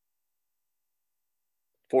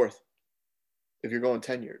 Fourth, if you're going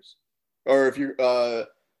 10 years, or if you're 10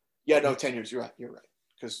 years. You're right.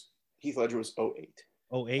 Because Heath Ledger was 2008.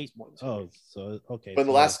 Oh, eight. More than 10 Oh, years. so okay. But in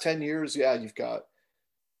the So last 10 years, yeah, you've got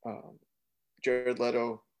Jared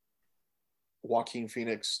Leto, Joaquin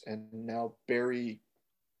Phoenix, and now Barry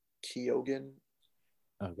Keoghan.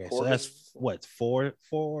 okay, so Corgan. that's what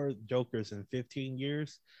four Jokers in 15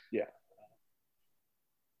 years. Yeah.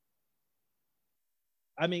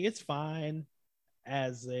 I mean, it's fine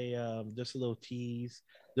as a just a little tease.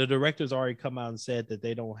 The director's already come out and said that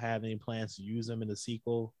they don't have any plans to use them in the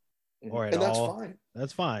sequel or at And that's all. fine.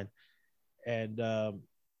 That's fine. And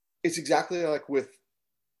it's exactly like with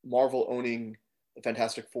Marvel owning the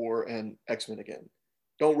Fantastic Four and X-Men again.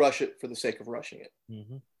 Don't rush it for the sake of rushing it.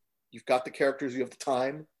 mm-hmm. You've got the characters, you have the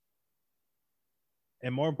time.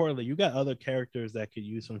 And more importantly, you got other characters that could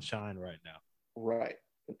use some shine right now. Right.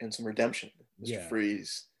 And some redemption. Mr.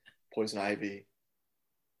 Freeze, Poison Ivy,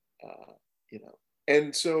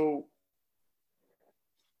 And so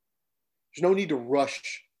there's no need to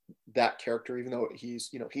rush that character, even though he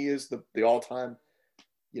is the all-time,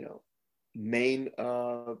 main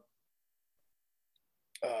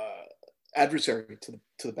adversary to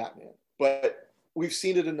the Batman. But we've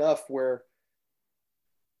seen it enough where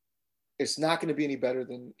it's not going to be any better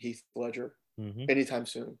than Heath Ledger anytime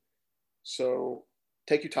soon. So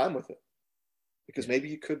take your time with it, because maybe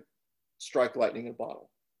you could strike lightning in a bottle.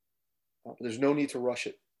 There's no need to rush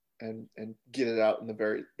it and get it out in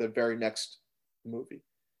the very next movie.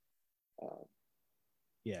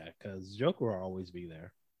 Because Joker will always be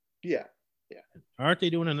there. Yeah. Aren't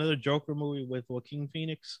they doing another Joker movie with Joaquin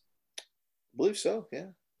Phoenix? I believe so. Yeah.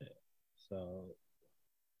 So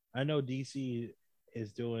I know DC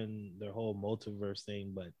is doing their whole multiverse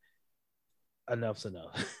thing, but enough's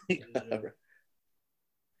enough.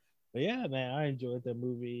 But yeah, man, I enjoyed that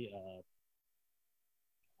movie.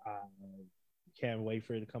 I can't wait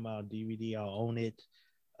for it to come out on DVD. I'll own it.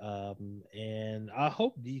 And I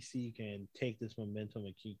hope DC can take this momentum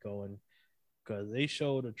and keep going, because they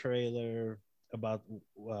showed a trailer about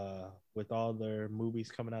with all their movies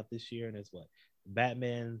coming out this year, and it's what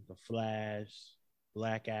Batman, The Flash,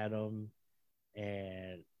 Black Adam,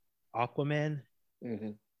 and Aquaman.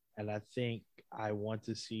 And I think I want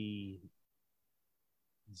to see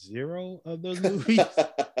 0 of those movies.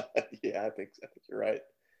 Yeah, I think you're right.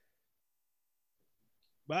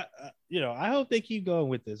 But I hope they keep going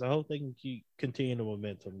with this. I hope they can keep continue the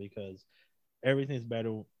momentum, because everything's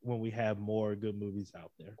better when we have more good movies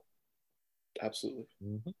out there. Absolutely.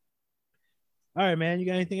 All right, man. You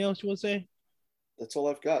got anything else you want to say? That's all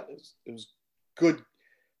I've got. It was good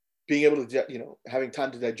being able to, having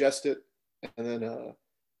time to digest it, and then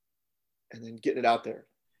getting it out there.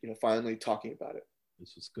 Finally talking about it.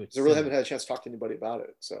 This was good. I really haven't had a chance to talk to anybody about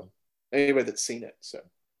it. So anybody that's seen it. So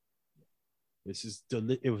this is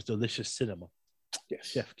it was delicious cinema. Yes.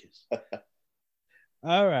 Chef kiss.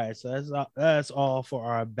 All right, so that's all for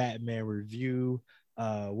our Batman review.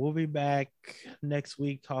 We'll be back next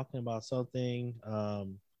week talking about something.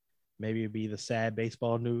 Maybe it'd be the sad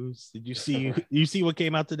baseball news. Did you see? You see what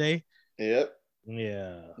came out today? Yep.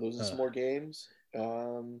 Yeah. Losing some more games.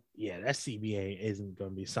 Yeah, that CBA isn't going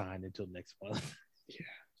to be signed until next month. Yeah.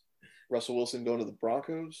 Russell Wilson going to the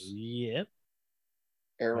Broncos. Yep.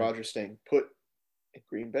 Aaron Rodgers staying put in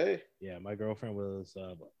Green Bay. Yeah, my girlfriend was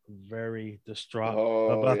very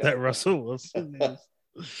distraught about that Russell Wilson news.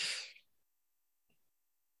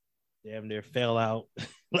 Damn near fell out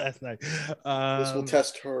last night. This will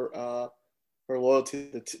test her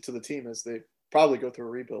loyalty to the team as they probably go through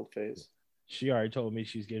a rebuild phase. She already told me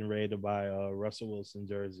she's getting ready to buy Russell Wilson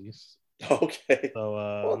jerseys. Okay. So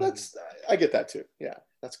I get that too. Yeah,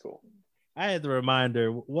 that's cool. I had to remind her,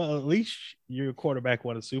 well, at least your quarterback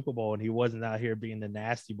won a Super Bowl and he wasn't out here being the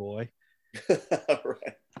nasty boy. Right.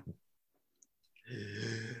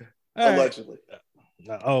 Allegedly.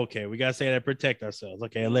 Right. Okay, we gotta say that to protect ourselves.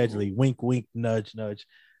 Okay, allegedly. Wink, wink, nudge, nudge.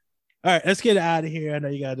 All right, let's get out of here. I know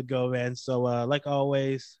you got to go, man. So, like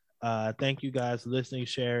always, thank you guys for listening,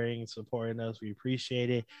 sharing, supporting us. We appreciate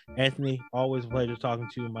it. Anthony, always a pleasure talking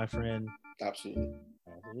to you, my friend. Absolutely.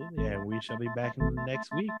 And we shall be back next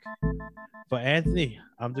week. For Anthony,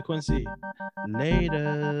 I'm DeQuincy.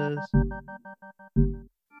 Laters.